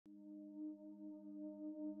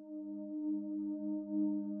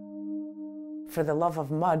for the love of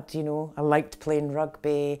mud, you know. I liked playing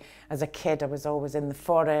rugby. As a kid, I was always in the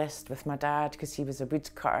forest with my dad because he was a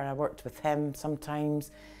woodcutter. I worked with him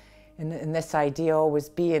sometimes. And this idea always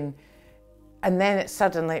being, and then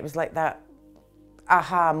it was like that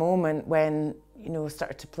aha moment when, you know, I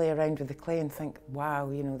started to play around with the clay and think, wow,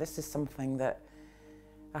 you know, this is something that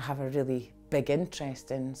I have a really big interest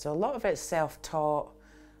in. So a lot of it's self-taught,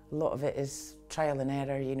 a lot of it is trial and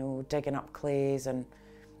error, you know, digging up clays and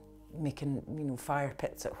making, you know, fire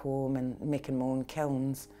pits at home and making my own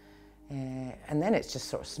kilns. And then it's just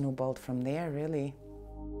sort of snowballed from there, really.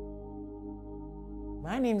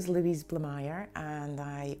 My name's Louise Blamire and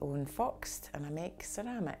I own Foxed and I make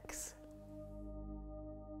ceramics.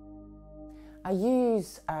 I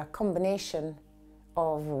use a combination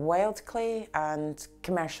of wild clay and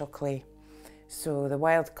commercial clay. So the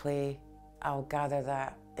wild clay, I'll gather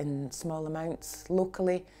that in small amounts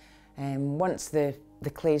locally. And once the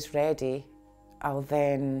clay's ready, I'll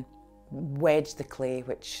then wedge the clay,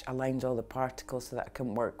 which aligns all the particles so that I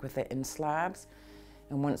can work with it in slabs.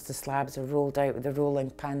 And once the slabs are rolled out with the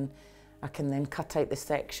rolling pin, I can then cut out the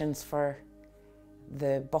sections for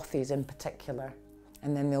the bothies in particular.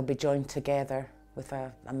 And then they'll be joined together with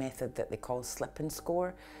a method that they call slip and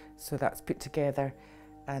score. So that's put together,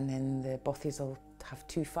 and then the bothies will have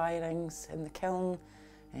 2 firings in the kiln.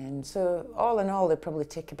 And so all in all, they probably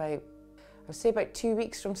take about, I'd say about 2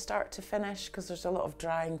 weeks from start to finish, because there's a lot of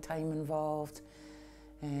drying time involved.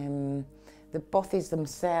 The bothies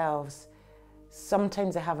themselves,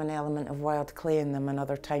 sometimes they have an element of wild clay in them, and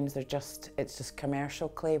other times it's just commercial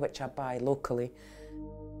clay, which I buy locally.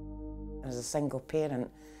 As a single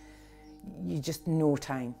parent, you just no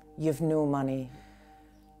time, you've no money.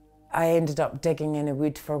 I ended up digging in a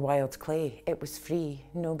wood for wild clay. It was free,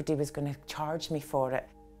 nobody was going to charge me for it.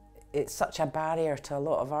 It's such a barrier to a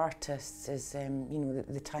lot of artists, is you know,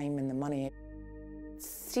 the time and the money.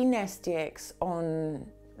 Seen SDX on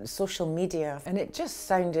social media and it just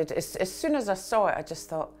sounded, as soon as I saw it, I just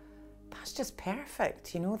thought, that's just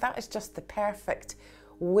perfect, you know, that is just the perfect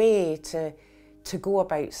way to go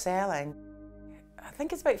about selling. I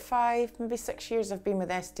think it's about 5, maybe 6 years I've been with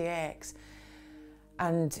SDX,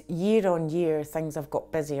 and year on year things have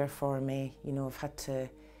got busier for me. You know, I've had to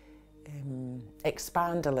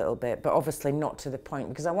expand a little bit, but obviously not to the point,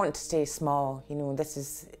 because I want to stay small. You know,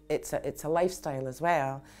 it's a lifestyle as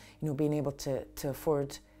well, you know, being able to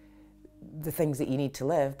afford the things that you need to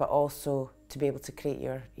live, but also to be able to create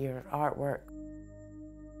your artwork.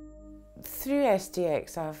 Through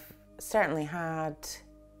SDX, I've certainly had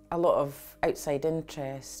a lot of outside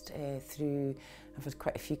interest I've had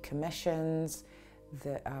quite a few commissions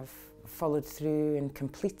that I've followed through and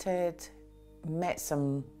completed, met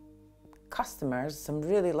some customers, some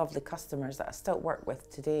really lovely customers that I still work with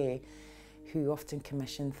today, who often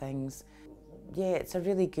commission things. Yeah, it's a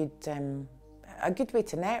really good way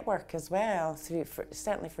to network as well,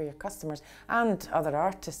 certainly for your customers and other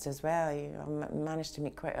artists as well. I managed to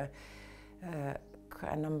meet quite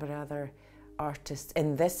a number of other artists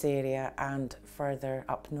in this area and further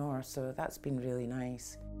up north, so that's been really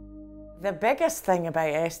nice. The biggest thing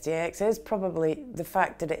about SDX is probably the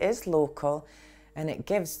fact that it is local, and it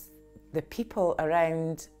gives the people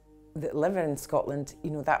around that live in Scotland,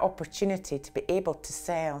 you know, that opportunity to be able to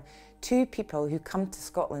sell to people who come to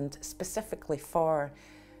Scotland specifically for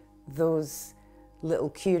those little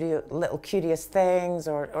curious things,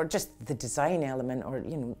 or just the design element, or,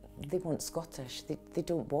 you know, they want Scottish. They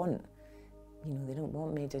don't want, you know, they don't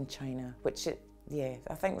want made in China, which yeah,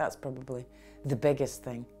 I think that's probably the biggest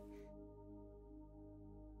thing.